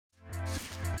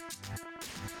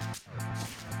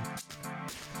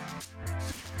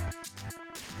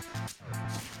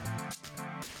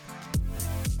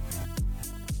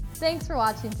Thanks for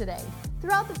watching today.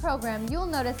 Throughout the program, you'll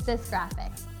notice this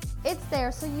graphic. It's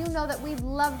there so you know that we'd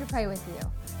love to pray with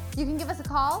you. You can give us a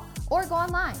call or go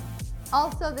online.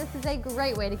 Also, this is a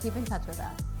great way to keep in touch with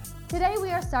us. Today we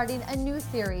are starting a new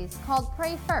series called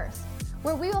Pray First,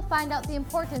 where we will find out the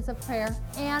importance of prayer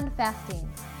and fasting.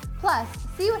 Plus,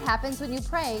 see what happens when you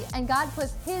pray and God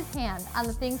puts His hand on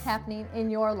the things happening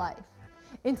in your life.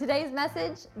 In today's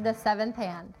message, the seventh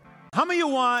hand. How many of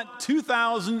you want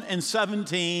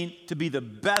 2017 to be the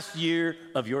best year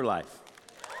of your life?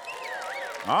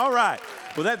 All right.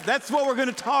 Well, that's what we're going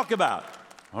to talk about.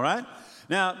 All right.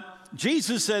 Now,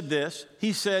 Jesus said this.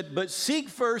 He said, but seek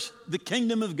first the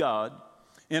kingdom of God,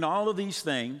 and all of these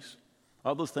things,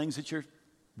 all those things that you're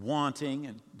wanting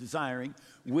and desiring,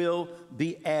 will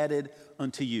be added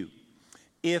unto you.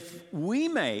 If we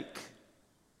make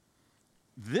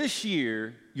this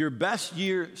year your best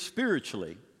year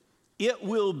spiritually, it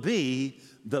will be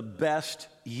the best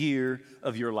year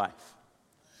of your life.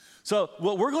 So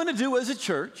what we're going to do as a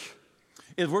church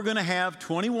is we're going to have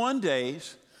 21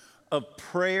 days of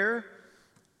prayer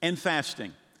and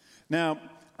fasting. Now,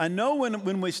 I know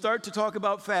when we start to talk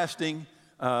about fasting,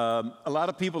 a lot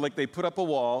of people, they put up a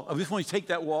wall. I just want to take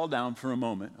that wall down for a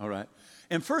moment, all right?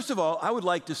 And first of all, I would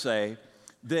like to say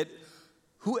that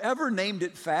whoever named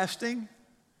it fasting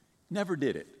never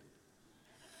did it.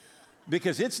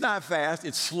 Because it's not fast,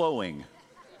 it's slowing,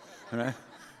 all right?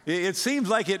 It seems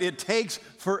like it takes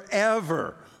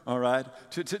forever, all right,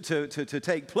 to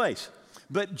take place.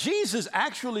 But Jesus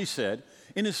actually said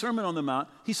in his Sermon on the Mount,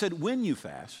 he said, when you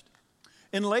fast.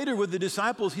 And later with the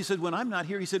disciples, he said, when I'm not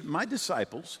here, he said, my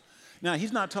disciples. Now,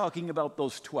 he's not talking about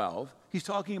those 12. He's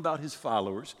talking about his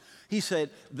followers. He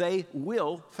said, they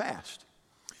will fast.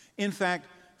 In fact,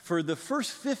 for the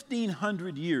first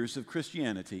 1,500 years of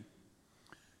Christianity,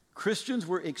 Christians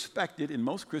were expected, and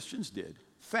most Christians did,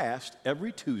 fast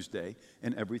every Tuesday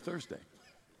and every Thursday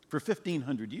for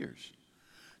 1,500 years.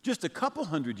 Just a couple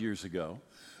hundred years ago,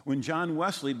 when John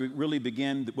Wesley really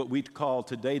began what we call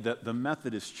today the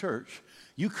Methodist Church,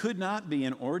 you could not be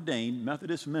an ordained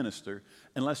Methodist minister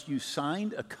unless you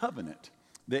signed a covenant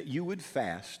that you would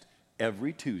fast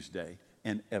every Tuesday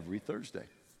and every Thursday.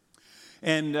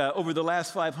 And over the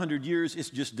last 500 years, it's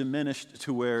just diminished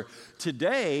to where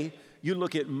today you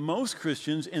look at most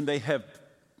Christians and they have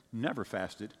never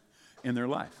fasted in their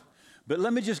life. But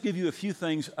let me just give you a few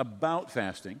things about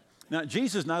fasting. Now,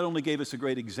 Jesus not only gave us a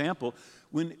great example,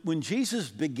 when Jesus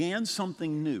began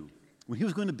something new, when he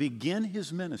was going to begin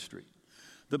his ministry,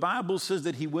 the Bible says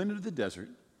that he went into the desert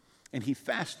and he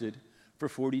fasted for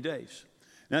 40 days.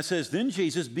 Now it says, then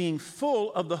Jesus, being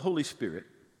full of the Holy Spirit,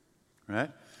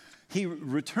 right, he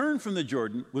returned from the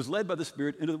Jordan, was led by the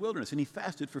Spirit into the wilderness, and he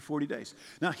fasted for 40 days.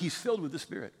 Now, he's filled with the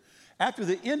Spirit. After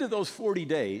the end of those 40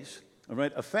 days, all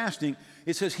right, of fasting,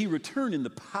 it says he returned in the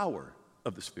power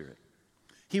of the Spirit.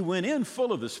 He went in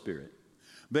full of the Spirit.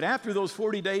 But after those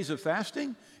 40 days of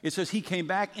fasting, it says he came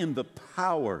back in the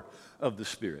power of the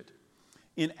Spirit.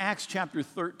 In Acts chapter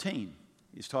 13,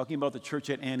 he's talking about the church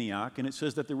at Antioch, and it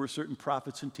says that there were certain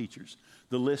prophets and teachers.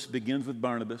 The list begins with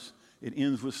Barnabas. It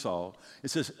ends with Saul. It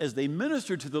says, as they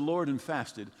ministered to the Lord and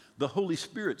fasted, the Holy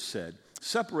Spirit said,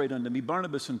 separate unto me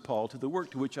Barnabas and Paul to the work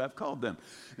to which I've called them.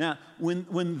 Now,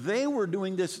 when they were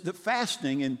doing this, the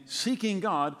fasting and seeking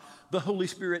God, the Holy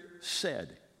Spirit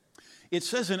said. It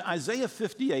says in Isaiah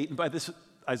 58, and by this,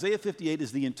 Isaiah 58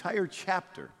 is the entire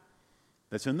chapter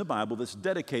that's in the Bible that's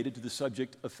dedicated to the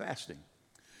subject of fasting.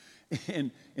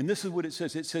 And this is what it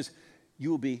says. It says,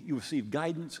 you will receive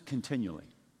guidance continually.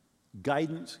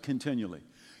 Guidance continually.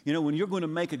 You know, when you're going to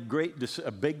make a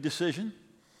big decision,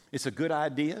 it's a good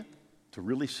idea to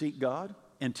really seek God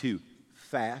and to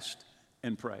fast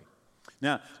and pray.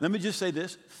 Now, let me just say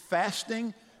this.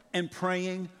 Fasting and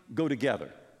praying go together,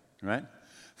 right?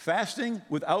 Fasting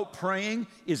without praying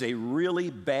is a really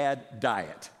bad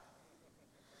diet,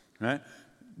 right?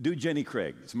 Do Jenny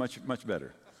Craig. It's much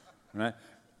better, right?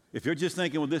 If you're just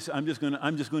thinking, well, this I'm just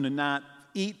going to not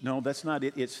eat. No, that's not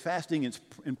it. It's fasting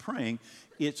and praying.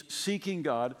 It's seeking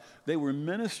God. They were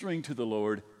ministering to the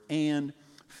Lord and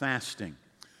fasting,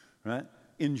 right?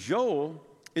 In Joel,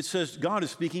 it says, God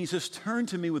is speaking. He says, turn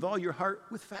to me with all your heart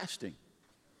with fasting.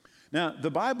 Now,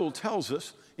 the Bible tells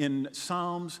us in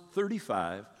Psalms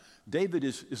 35, David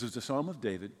is the Psalm of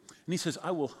David, and he says,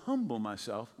 I will humble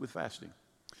myself with fasting.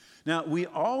 Now, we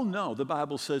all know the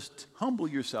Bible says, humble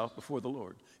yourself before the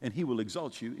Lord, and he will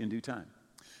exalt you in due time.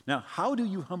 Now, how do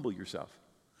you humble yourself?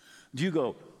 Do you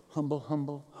go, humble,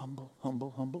 humble, humble,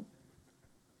 humble, humble?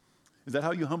 Is that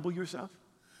how you humble yourself?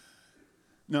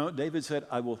 No, David said,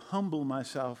 I will humble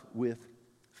myself with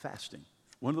fasting.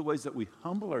 One of the ways that we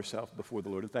humble ourselves before the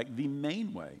Lord, in fact, the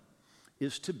main way,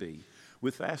 is to be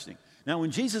with fasting. Now,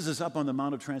 when Jesus is up on the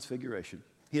Mount of Transfiguration,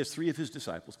 he has 3 of his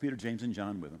disciples, Peter, James, and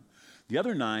John, with him. The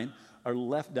other 9 are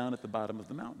left down at the bottom of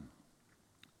the mountain.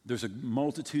 There's a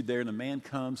multitude there, and a man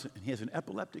comes, and he has an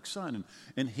epileptic son,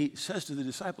 and he says to the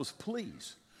disciples,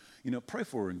 please, pray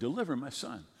for and deliver my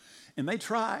son. And they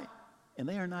try, and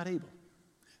they are not able.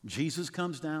 Jesus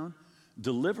comes down,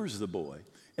 delivers the boy,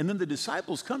 and then the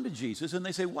disciples come to Jesus, and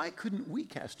they say, why couldn't we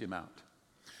cast him out?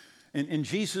 And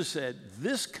Jesus said,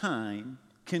 this kind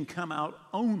can come out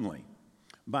only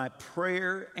by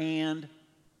prayer and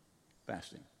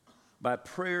fasting. By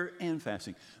prayer and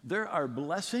fasting. There are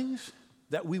blessings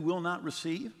that we will not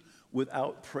receive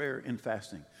without prayer and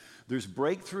fasting. There's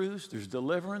breakthroughs, there's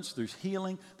deliverance, there's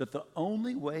healing, that the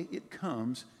only way it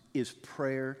comes is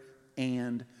prayer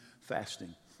and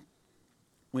fasting.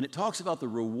 When it talks about the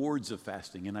rewards of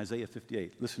fasting in Isaiah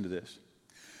 58, listen to this.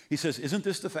 He says, isn't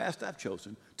this the fast I've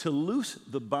chosen? To loose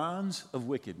the bonds of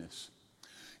wickedness.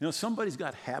 Somebody's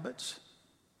got habits,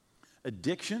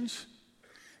 addictions,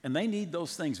 and they need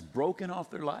those things broken off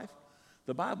their life.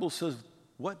 The Bible says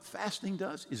what fasting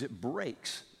does is it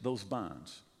breaks those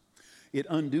bonds. It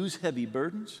undoes heavy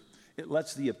burdens. It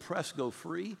lets the oppressed go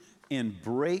free and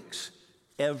breaks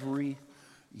every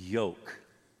yoke.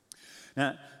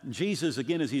 Now, Jesus,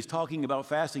 again, as he's talking about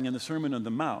fasting in the Sermon on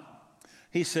the Mount,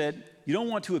 he said, you don't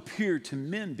want to appear to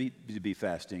men to be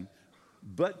fasting,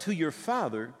 but to your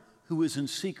Father who is in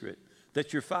secret,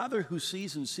 that your Father who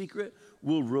sees in secret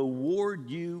will reward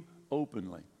you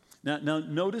openly. Now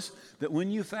notice that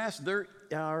when you fast, there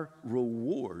are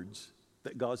rewards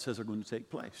that God says are going to take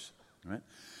place. Right?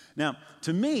 Now,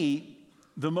 to me,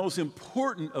 the most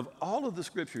important of all of the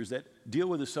scriptures that deal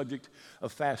with the subject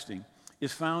of fasting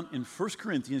is found in 1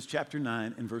 Corinthians chapter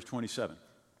 9 and verse 27.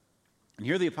 And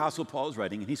here the Apostle Paul is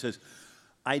writing, and he says,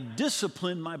 I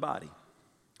discipline my body,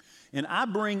 and I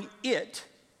bring it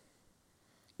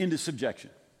into subjection.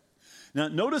 Now,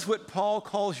 notice what Paul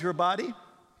calls your body.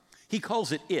 He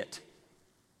calls it it.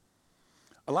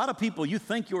 A lot of people, you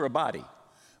think you're a body,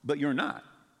 but you're not.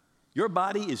 Your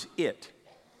body is it.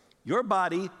 Your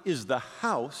body is the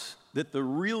house that the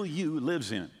real you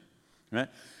lives in, right?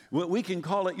 We can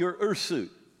call it your earth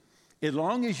suit. As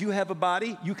long as you have a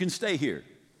body, you can stay here.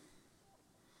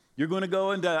 You're going to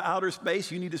go into outer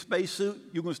space, you need a space suit.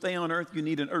 You're going to stay on earth, you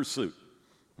need an earth suit,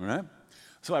 all right?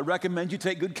 So I recommend you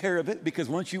take good care of it, because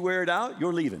once you wear it out,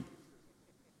 you're leaving.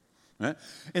 Right?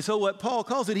 And so what Paul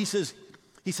calls it, he says,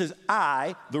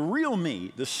 I, the real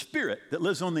me, the spirit that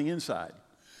lives on the inside,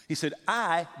 he said,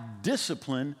 I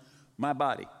discipline my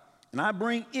body. And I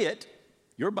bring it,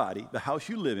 your body, the house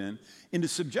you live in, into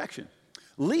subjection.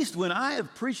 Least when I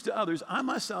have preached to others, I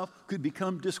myself could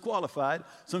become disqualified.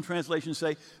 Some translations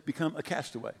say, become a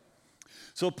castaway.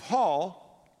 So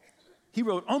Paul, he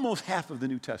wrote almost half of the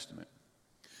New Testament.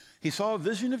 He saw a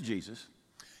vision of Jesus.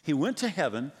 He went to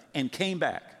heaven and came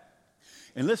back.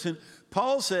 And listen,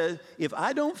 Paul said, if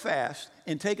I don't fast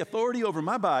and take authority over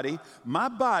my body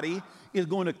is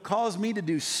going to cause me to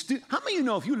do How many of you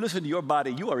know if you listen to your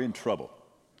body, you are in trouble?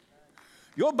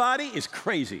 Your body is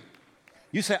crazy.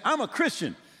 You say, I'm a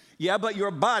Christian. Yeah, but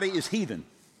your body is heathen.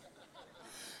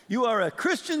 You are a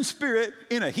Christian spirit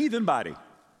in a heathen body.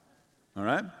 All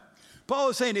right? Paul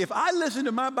is saying, if I listen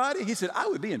to my body, he said, I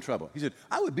would be in trouble. He said,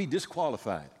 I would be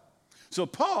disqualified. So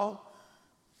Paul,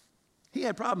 he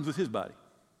had problems with his body.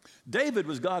 David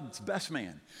was God's best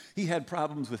man. He had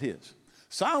problems with his.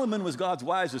 Solomon was God's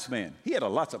wisest man. He had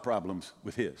lots of problems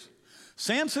with his.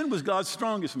 Samson was God's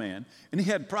strongest man, and he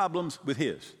had problems with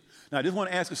his. Now, I just want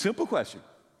to ask a simple question.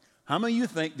 How many of you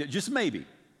think that just maybe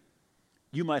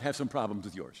you might have some problems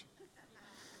with yours?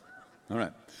 All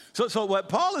right. So what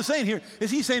Paul is saying here is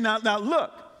he's saying, now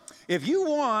look, if you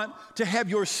want to have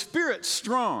your spirit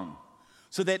strong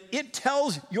so that it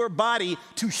tells your body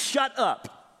to shut up,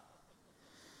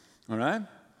 all right?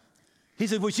 He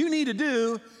said, what you need to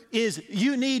do is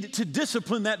you need to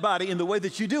discipline that body, and the way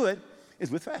that you do it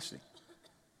is with fasting.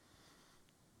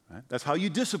 Right? That's how you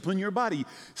discipline your body,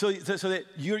 so that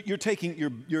you're taking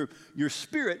your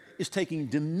spirit is taking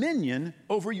dominion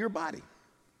over your body.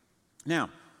 Now,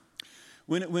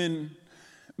 when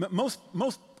most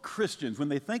Christians, when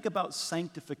they think about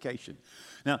sanctification,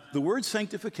 now the word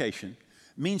sanctification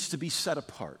means to be set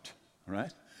apart, all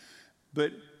right?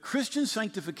 But Christian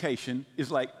sanctification is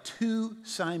like two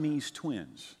Siamese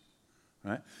twins,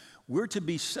 right? We're to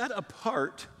be set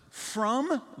apart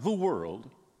from the world,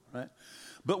 right?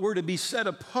 But we're to be set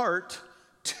apart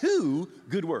to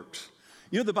good works.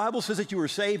 You know, the Bible says that you were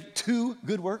saved to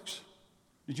good works.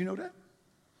 Did you know that?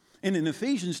 And in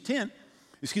Ephesians 2,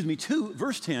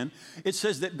 verse 10, it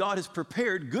says that God has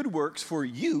prepared good works for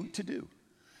you to do.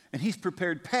 And he's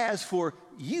prepared paths for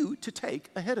you to take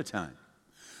ahead of time.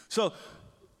 So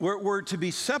we're to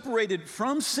be separated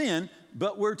from sin,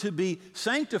 but we're to be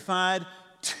sanctified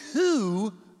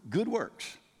to good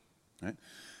works. Right?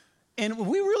 And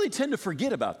we really tend to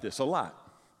forget about this a lot,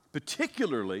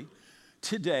 particularly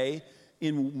today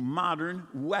in modern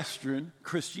Western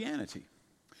Christianity.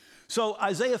 So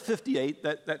Isaiah 58,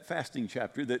 that fasting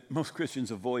chapter that most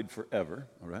Christians avoid forever,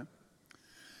 all right?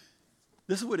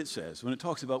 This is what it says when it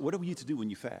talks about what are you to do when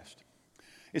you fast.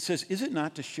 It says, is it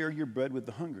not to share your bread with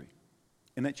the hungry,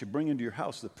 and that you bring into your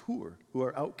house the poor who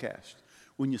are outcast,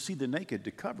 when you see the naked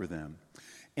to cover them,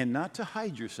 and not to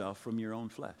hide yourself from your own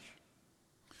flesh?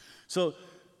 So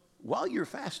while you're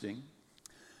fasting,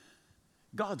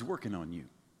 God's working on you.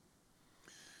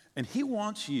 And he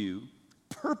wants you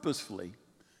purposefully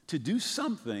to do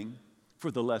something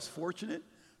for the less fortunate,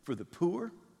 for the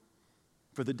poor,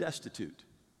 for the destitute.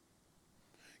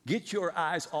 Get your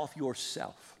eyes off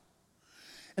yourself.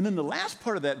 And then the last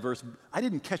part of that verse, I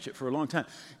didn't catch it for a long time.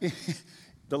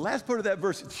 The last part of that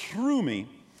verse threw me,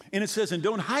 and it says, and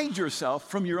don't hide yourself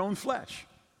from your own flesh.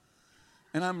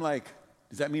 And I'm like,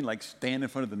 does that mean like stand in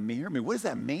front of the mirror? I mean, what does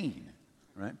that mean,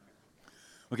 right?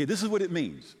 Okay, this is what it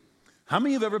means. How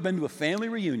many have ever been to a family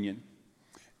reunion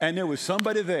and there was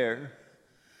somebody there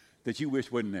that you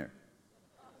wish wasn't there?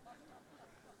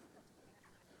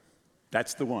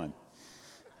 That's the one.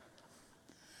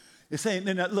 It's saying,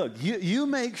 now look, you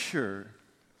make sure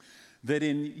that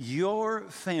in your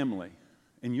family,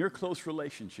 in your close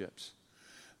relationships,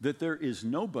 that there is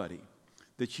nobody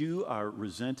that you are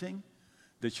resenting,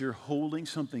 that you're holding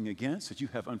something against, that you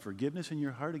have unforgiveness in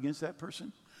your heart against that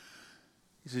person.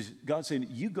 He says, God's saying,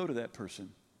 you go to that person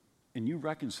and you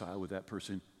reconcile with that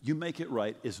person. You make it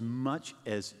right as much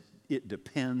as it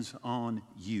depends on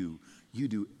you. You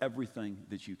do everything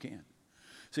that you can.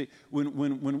 See,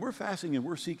 when we're fasting and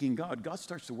we're seeking God, God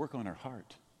starts to work on our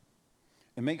heart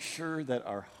and make sure that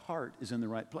our heart is in the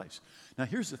right place. Now,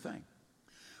 here's the thing.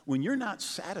 When you're not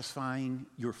satisfying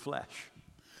your flesh,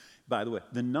 by the way,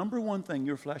 the number one thing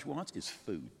your flesh wants is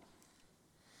food.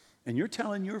 And you're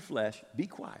telling your flesh, be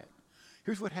quiet.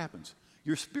 Here's what happens.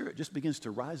 Your spirit just begins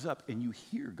to rise up and you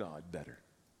hear God better.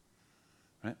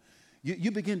 Right?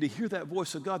 You begin to hear that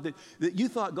voice of God that you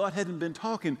thought God hadn't been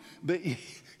talking, but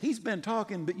he's been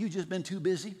talking, but you've just been too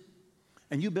busy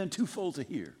and you've been too full to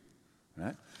hear.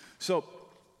 Right? So,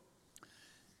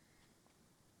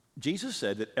 Jesus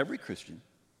said that every Christian,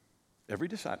 every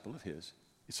disciple of his,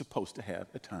 is supposed to have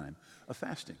a time of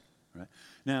fasting. Right?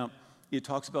 Now, it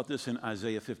talks about this in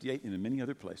Isaiah 58 and in many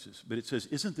other places, but it says,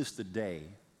 isn't this the day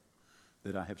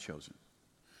that I have chosen?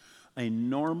 A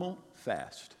normal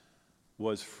fast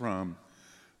was from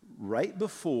right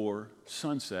before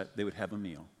sunset, they would have a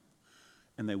meal,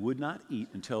 and they would not eat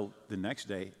until the next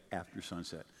day after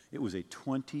sunset. It was a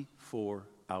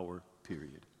 24-hour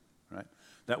period, right?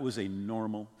 That was a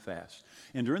normal fast.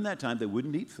 And during that time, they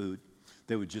wouldn't eat food.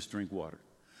 They would just drink water.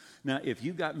 Now, if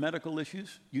you've got medical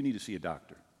issues, you need to see a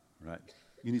doctor, right?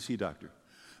 You need to see a doctor.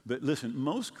 But listen,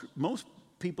 most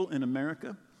people in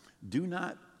America do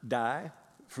not die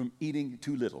from eating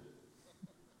too little.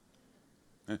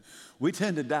 We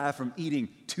tend to die from eating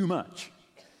too much,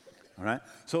 all right?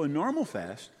 So a normal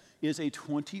fast is a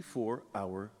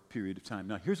 24-hour period of time.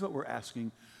 Now, here's what we're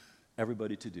asking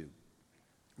everybody to do.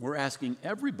 We're asking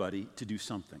everybody to do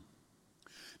something.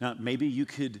 Now, maybe you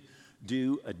could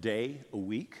do a day a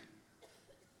week.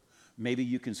 Maybe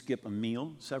you can skip a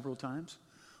meal several times.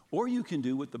 Or you can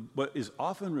do what is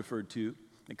often referred to,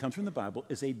 it comes from the Bible,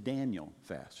 as a Daniel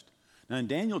fast. Now, in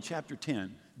Daniel chapter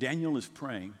 10, Daniel is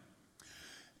praying,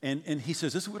 and he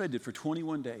says, this is what I did for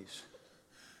 21 days.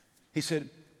 He said,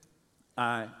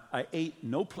 I ate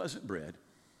no pleasant bread,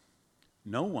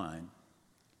 no wine,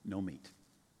 no meat.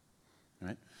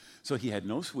 Right? So he had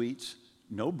no sweets,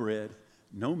 no bread,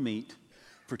 no meat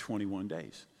for 21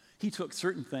 days. He took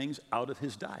certain things out of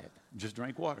his diet, just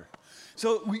drank water.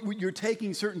 So you're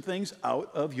taking certain things out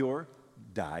of your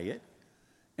diet,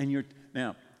 and you're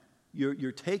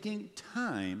taking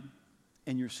time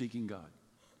and you're seeking God.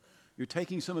 You're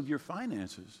taking some of your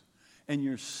finances and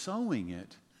you're sowing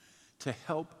it to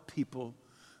help people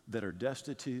that are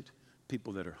destitute,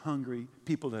 people that are hungry,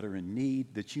 people that are in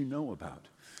need that you know about.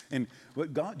 And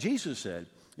what Jesus said,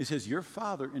 he says, your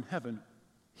Father in heaven,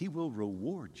 he will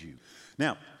reward you.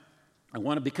 Now,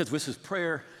 because this is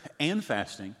prayer and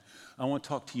fasting, I want to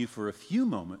talk to you for a few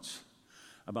moments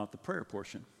about the prayer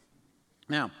portion.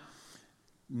 Now,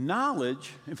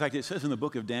 knowledge, in fact, it says in the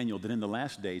book of Daniel that in the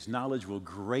last days, knowledge will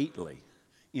greatly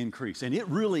increase. And it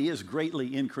really is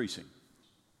greatly increasing.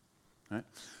 Right?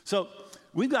 So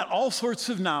we've got all sorts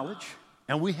of knowledge.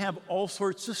 and we have all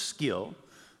sorts of skill,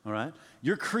 all right?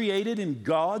 You're created in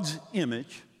God's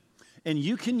image, and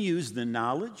you can use the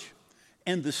knowledge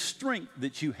and the strength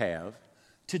that you have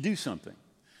to do something.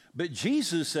 But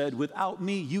Jesus said, without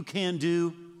me, you can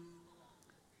do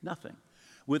nothing.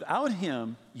 Without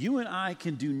him, you and I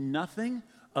can do nothing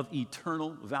of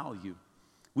eternal value.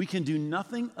 We can do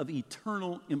nothing of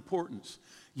eternal importance.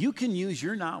 You can use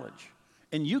your knowledge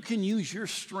and you can use your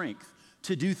strength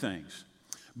to do things.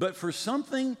 But for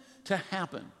something to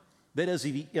happen that is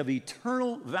of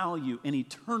eternal value and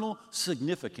eternal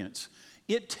significance,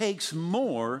 it takes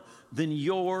more than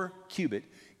your cubit.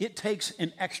 It takes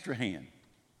an extra hand.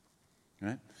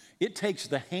 Right? It takes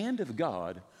the hand of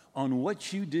God on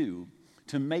what you do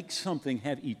to make something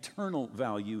have eternal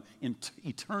value and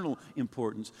eternal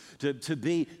importance, to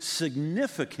be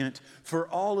significant for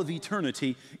all of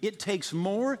eternity. It takes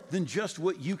more than just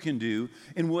what you can do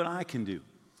and what I can do.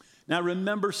 Now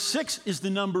remember, 6 is the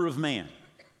number of man,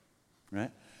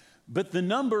 right? But the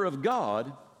number of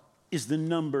God is the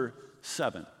number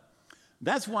 7.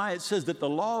 That's why it says that the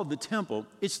law of the temple,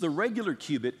 it's the regular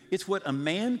cubit, it's what a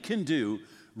man can do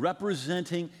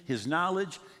representing his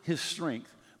knowledge, his strength.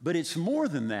 But it's more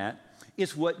than that.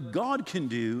 It's what God can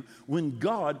do when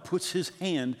God puts his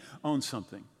hand on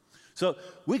something. So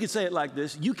we could say it like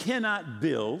this: you cannot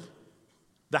build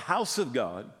the house of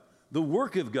God, the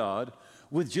work of God,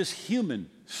 with just human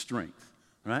strength,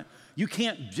 right? You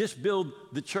can't just build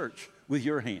the church with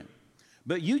your hand.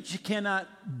 But you cannot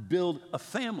build a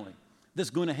family that's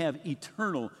going to have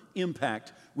eternal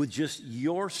impact with just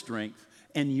your strength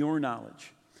and your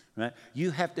knowledge, right? You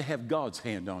have to have God's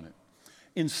hand on it.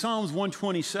 In Psalms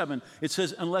 127, it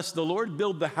says, unless the Lord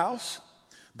build the house,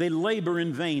 they labor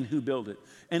in vain who build it.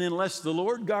 And unless the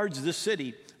Lord guards the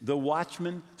city, the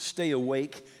watchmen stay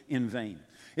awake in vain.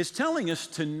 It's telling us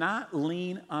to not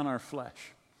lean on our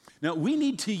flesh. Now, we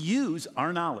need to use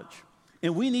our knowledge,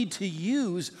 and we need to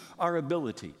use our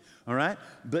ability, all right?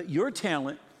 But your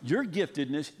talent, your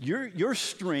giftedness, your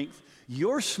strength,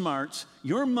 your smarts,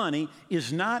 your money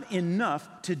is not enough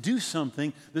to do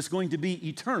something that's going to be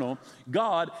eternal.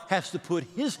 God has to put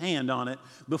his hand on it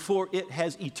before it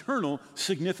has eternal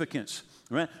significance,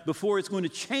 right? Before it's going to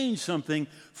change something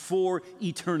for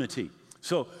eternity.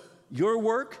 So your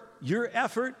work, your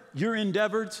effort, your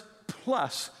endeavors,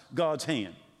 plus God's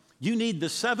hand. You need the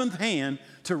 7th hand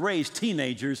to raise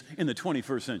teenagers in the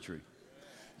 21st century.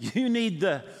 You need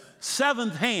the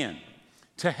 7th hand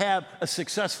to have a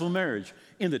successful marriage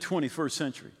in the 21st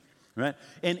century, right?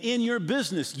 And in your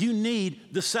business, you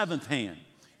need the 7th hand.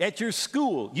 At your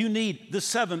school, you need the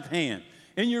 7th hand.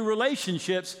 In your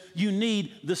relationships, you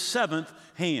need the 7th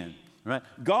hand, right?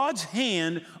 God's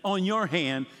hand on your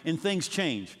hand, and things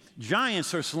change.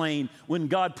 Giants are slain when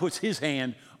God puts his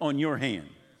hand on your hand.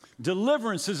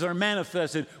 Deliverances are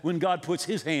manifested when God puts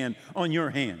his hand on your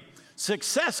hand.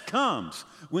 Success comes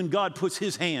when God puts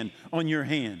his hand on your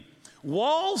hand.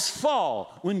 Walls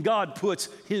fall when God puts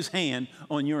his hand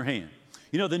on your hand.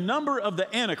 You know, the number of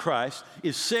the Antichrist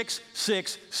is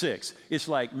 666. It's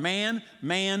like man,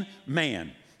 man,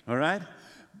 man, all right?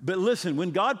 But listen,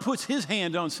 when God puts his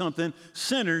hand on something,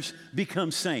 sinners become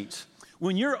saints.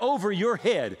 When you're over your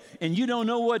head and you don't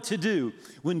know what to do,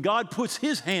 when God puts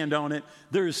his hand on it,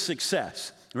 there's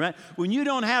success. Right? When you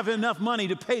don't have enough money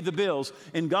to pay the bills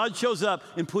and God shows up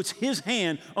and puts his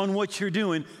hand on what you're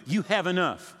doing, you have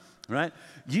enough, right?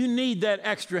 You need that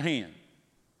extra hand.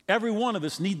 Every one of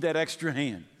us need that extra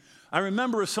hand. I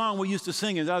remember a song we used to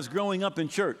sing as I was growing up in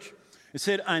church. It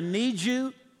said, I need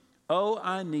you, oh,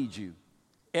 I need you.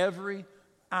 Every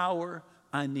hour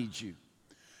I need you.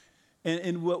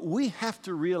 And what we have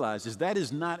to realize is that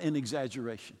is not an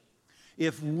exaggeration.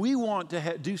 If we want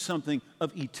to do something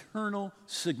of eternal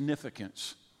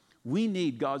significance, we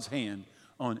need God's hand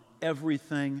on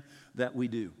everything that we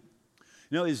do. You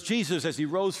know, as Jesus, as he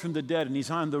rose from the dead and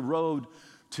he's on the road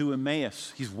to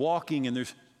Emmaus, he's walking and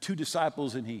there's 2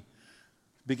 disciples and he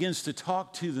begins to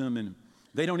talk to them and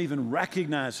they don't even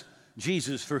recognize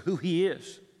Jesus for who he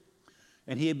is.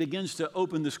 And he begins to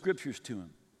open the scriptures to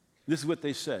them. This is what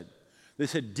they said. They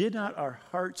said, did not our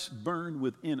hearts burn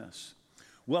within us?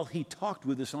 Well, he talked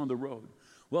with us on the road.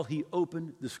 Well, he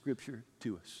opened the scripture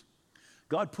to us.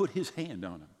 God put his hand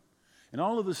on him. And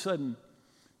all of a sudden,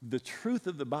 the truth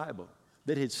of the Bible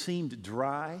that had seemed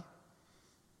dry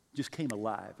just came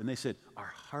alive. And they said,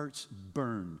 our hearts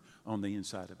burned on the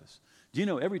inside of us. Do you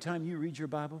know every time you read your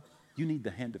Bible, you need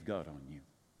the hand of God on you.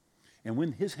 And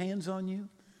when his hand's on you,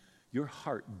 your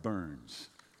heart burns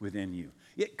within you.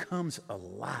 It comes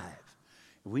alive.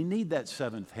 We need that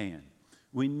 7th hand.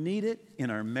 We need it in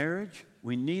our marriage.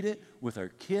 We need it with our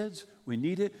kids. We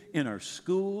need it in our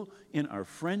school, in our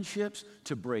friendships,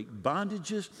 to break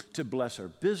bondages, to bless our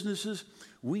businesses.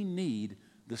 We need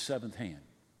the seventh hand.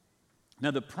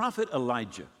 Now, the prophet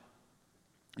Elijah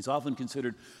is often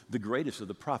considered the greatest of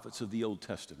the prophets of the Old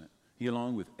Testament. He,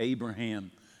 along with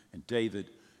Abraham and David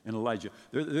and Elijah,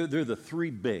 they're the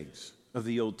three bigs of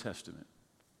the Old Testament.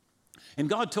 And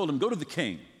God told him, go to the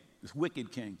king, this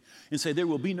wicked king, and say, there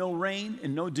will be no rain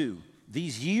and no dew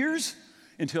these years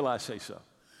until I say so.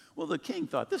 Well, the king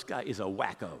thought, this guy is a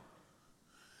wacko.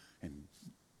 And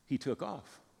he took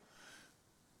off.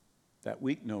 That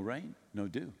week, no rain, no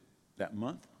dew. That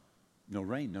month, no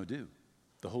rain, no dew.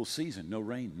 The whole season, no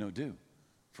rain, no dew.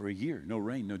 For a year, no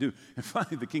rain, no dew. And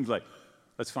finally, the king's like,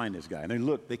 let's find this guy. And they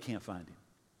look, they can't find him.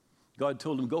 God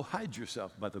told him, go hide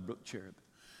yourself by the brook Cherith.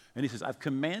 And he says, I've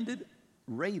commanded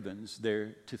ravens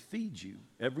there to feed you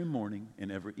every morning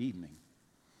and every evening.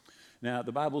 Now,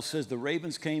 the Bible says the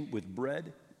ravens came with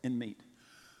bread and meat.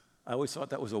 I always thought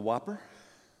that was a Whopper.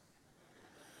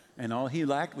 And all he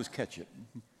lacked was ketchup.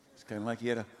 It's kind of like he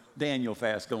had a Daniel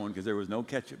fast going because there was no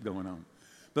ketchup going on.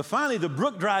 But finally, the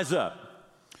brook dries up.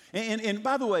 And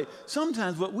by the way,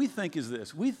 sometimes what we think is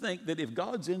this. We think that if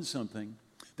God's in something,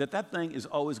 that thing is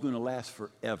always going to last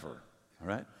forever, all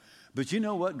right? But you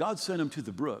know what? God sent him to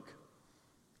the brook,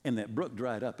 and that brook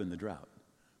dried up in the drought.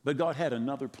 But God had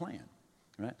another plan,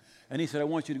 right? And he said, I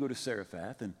want you to go to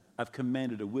Zarephath, and I've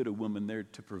commanded a widow woman there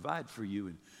to provide for you.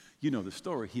 And you know the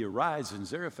story. He arrives in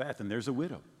Zarephath, and there's a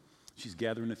widow. She's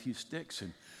gathering a few sticks,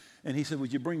 and he said,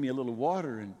 would you bring me a little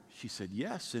water? And she said,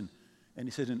 yes. And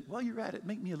he said, and while you're at it,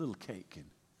 make me a little cake. And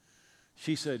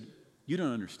she said, you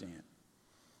don't understand.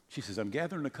 She says, I'm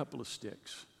gathering a couple of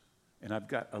sticks, and I've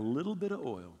got a little bit of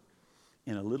oil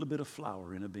and a little bit of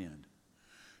flour in a bin.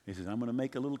 He says, I'm going to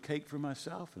make a little cake for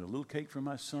myself and a little cake for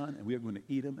my son, and we are going to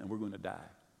eat them, and we're going to die.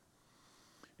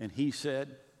 And he said,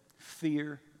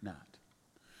 fear not.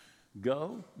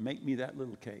 Go, make me that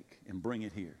little cake and bring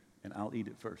it here, and I'll eat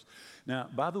it first. Now,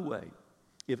 by the way,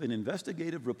 if an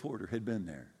investigative reporter had been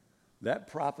there, that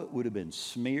prophet would have been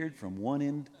smeared from one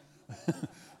end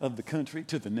of the country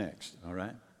to the next, all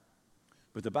right?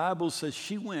 But the Bible says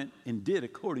she went and did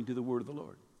according to the word of the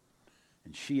Lord.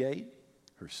 And she ate,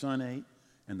 her son ate,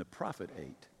 and the prophet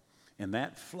ate. And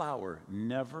that flour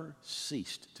never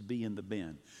ceased to be in the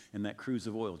bin. And that cruse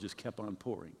of oil just kept on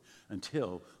pouring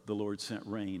until the Lord sent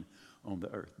rain on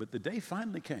the earth. But the day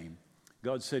finally came,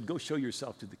 God said, go show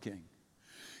yourself to the king.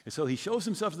 And so he shows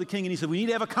himself to the king, and he said, we need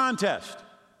to have a contest.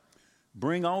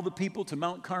 Bring all the people to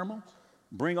Mount Carmel.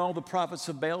 Bring all the prophets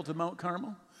of Baal to Mount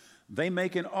Carmel. They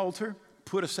make an altar,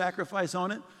 put a sacrifice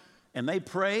on it, and they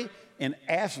pray and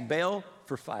ask Baal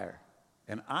for fire.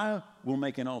 And I will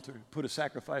make an altar, put a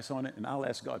sacrifice on it, and I'll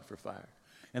ask God for fire.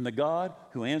 And the God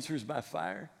who answers by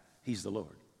fire, he's the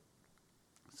Lord.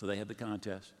 So they have the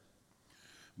contest.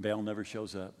 Baal never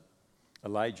shows up.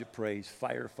 Elijah prays,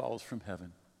 fire falls from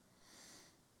heaven.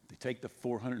 They take the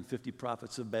 450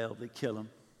 prophets of Baal, they kill them.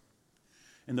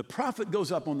 And the prophet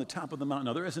goes up on the top of the mountain.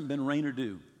 Now, there hasn't been rain or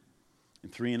dew in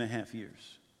 3.5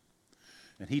 years.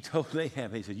 And he told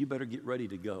Ahab, he said, you better get ready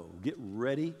to go. Get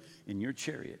ready in your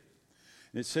chariot.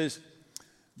 And it says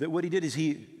that what he did is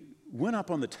he went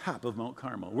up on the top of Mount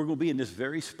Carmel. We're going to be in this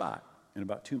very spot in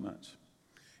about 2 months.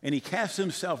 And he cast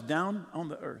himself down on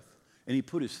the earth, and he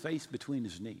put his face between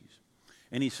his knees.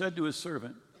 And he said to his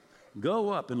servant, go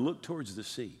up and look towards the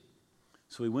sea.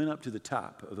 So he went up to the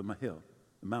top of the hill,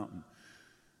 the mountain,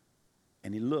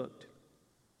 and he looked.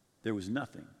 There was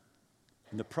nothing.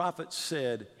 And the prophet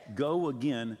said, go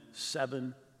again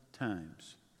 7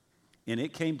 times. And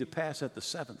it came to pass at the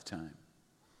 7th time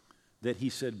that he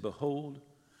said, behold,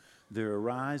 there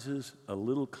arises a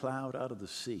little cloud out of the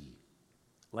sea,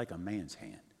 like a man's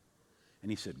hand. And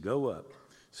he said, go up,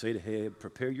 say to Ahab,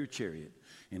 prepare your chariot,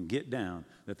 and get down,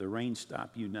 that the rain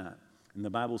stop you not. And the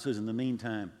Bible says, in the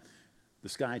meantime, the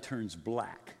sky turns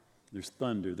black. There's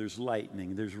thunder, there's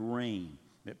lightning, there's rain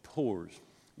that pours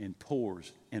and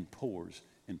pours and pours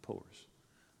and pours.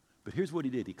 But here's what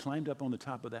he did. He climbed up on the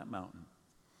top of that mountain,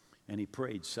 and he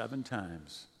prayed 7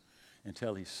 times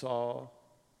until he saw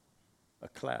a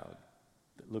cloud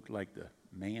that looked like the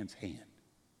man's hand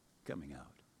coming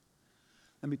out.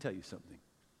 Let me tell you something.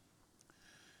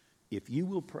 If you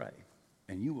will pray,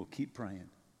 and you will keep praying,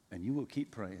 and you will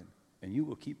keep praying, and you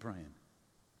will keep praying,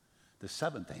 the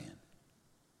 7th hand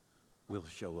will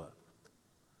show up.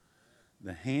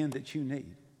 The hand that you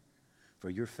need for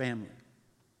your family,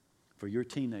 for your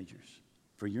teenagers,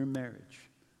 for your marriage,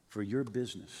 for your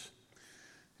business.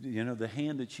 You know, the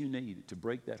hand that you need to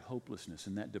break that hopelessness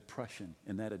and that depression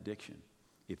and that addiction.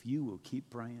 If you will keep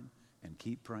praying and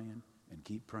keep praying and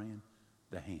keep praying,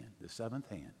 the hand, the seventh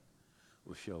hand,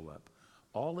 will show up.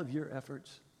 All of your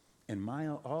efforts and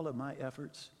all of my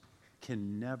efforts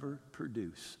can never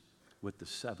produce what the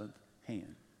seventh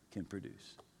hand can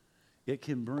produce. It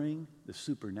can bring the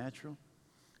supernatural.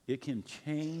 It can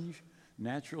change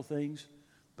natural things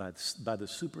by the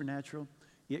supernatural.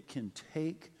 It can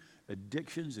take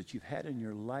addictions that you've had in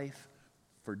your life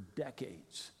for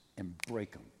decades and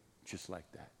break them just like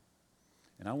that.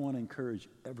 And I want to encourage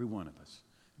every one of us,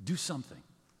 do something,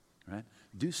 right?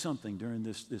 Do something during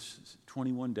this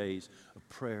 21 days of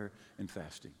prayer and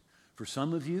fasting. For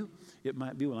some of you, it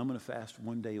might be, well, I'm going to fast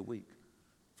one day a week.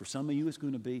 For some of you, it's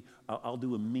going to be, I'll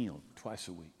do a meal twice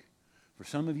a week. For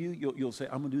some of you, you'll say,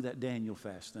 I'm going to do that Daniel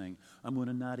fast thing. I'm going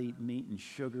to not eat meat and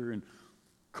sugar and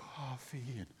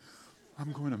coffee, and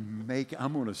I'm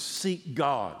going to seek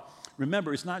God.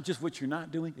 Remember, it's not just what you're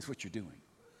not doing, it's what you're doing,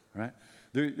 right?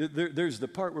 There's the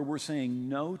part where we're saying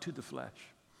no to the flesh,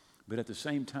 but at the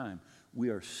same time, we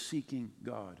are seeking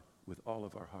God with all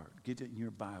of our heart. Get it in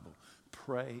your Bible.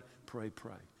 Pray, pray,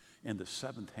 pray. And the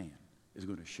seventh hand is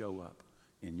going to show up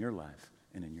in your life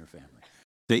and in your family.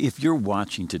 If you're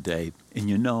watching today and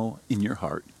you know in your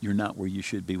heart you're not where you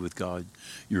should be with God,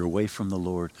 you're away from the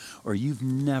Lord, or you've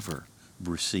never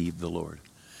received the Lord,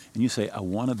 and you say, I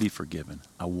want to be forgiven,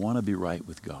 I want to be right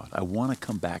with God, I want to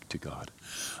come back to God,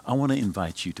 I want to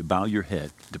invite you to bow your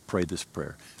head to pray this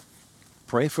prayer.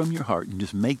 Pray from your heart and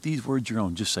just make these words your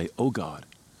own. Just say, oh God,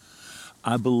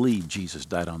 I believe Jesus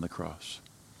died on the cross.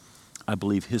 I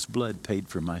believe his blood paid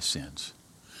for my sins.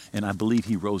 And I believe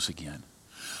he rose again.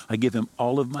 I give him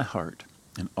all of my heart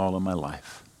and all of my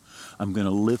life. I'm going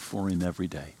to live for him every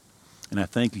day. And I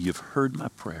thank you, you've heard my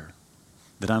prayer,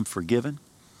 that I'm forgiven,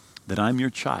 that I'm your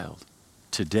child,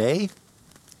 today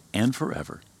and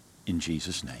forever, in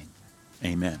Jesus' name.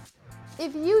 Amen.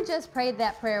 If you just prayed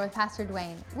that prayer with Pastor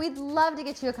Duane, we'd love to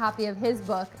get you a copy of his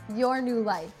book, Your New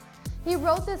Life. He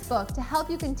wrote this book to help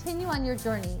you continue on your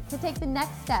journey to take the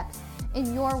next steps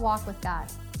in your walk with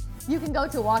God. You can go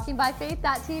to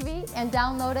walkingbyfaith.tv and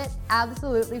download it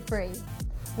absolutely free.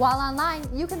 While online,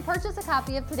 you can purchase a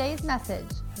copy of today's message,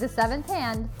 The Seventh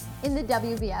Hand, in the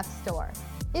WBF store.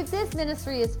 If this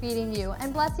ministry is feeding you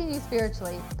and blessing you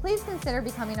spiritually, please consider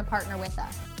becoming a partner with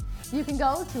us. You can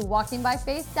go to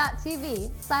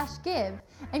walkingbyfaith.tv/give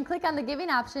and click on the giving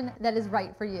option that is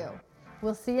right for you.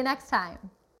 We'll see you next time.